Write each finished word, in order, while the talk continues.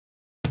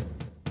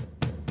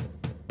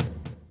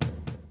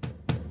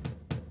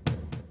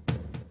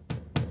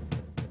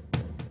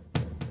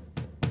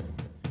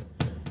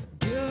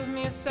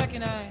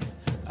second, I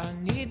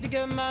need to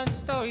get my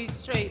story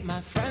straight. My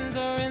friends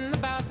are in the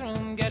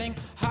bathroom getting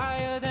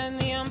higher than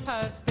the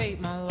Empire State.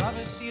 My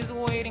lover, she is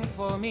waiting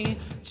for me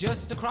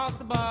just across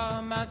the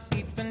bar. My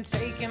seat's been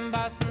taken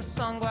by some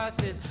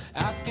sunglasses,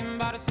 asking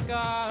about a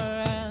scar.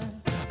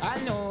 And I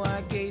know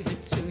I gave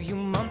it to you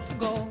months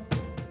ago.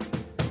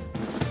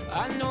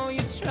 I know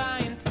you're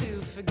trying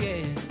to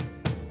forget,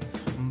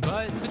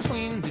 but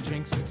between the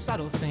drinks and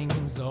subtle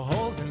things, the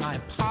holes in my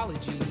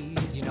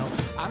apologies, you know,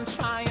 I'm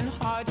trying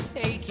hard to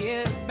take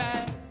it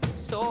back.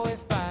 So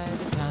if by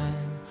the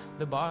time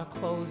the bar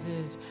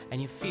closes and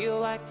you feel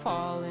like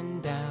falling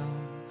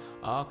down,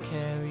 I'll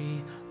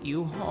carry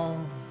you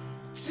home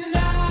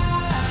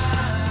tonight.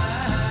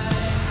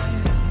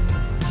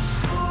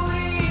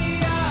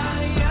 We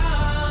are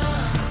young,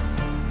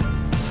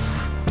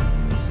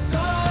 so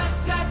let's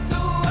set the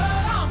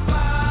world on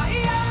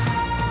fire.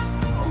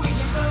 We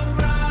can burn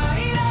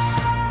brighter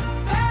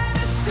than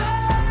the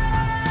sun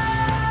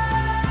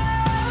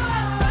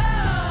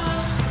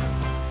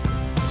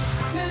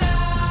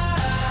tonight.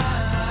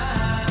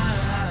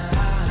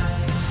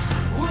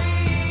 We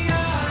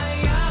are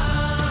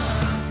young,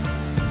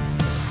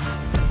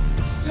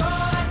 so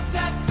let's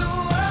set the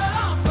world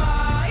on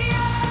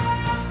fire.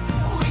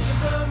 We can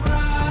burn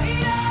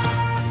brighter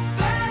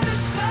than the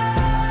sun.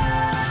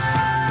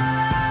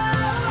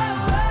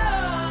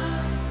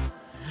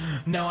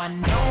 No, I know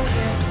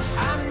that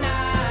I'm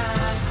not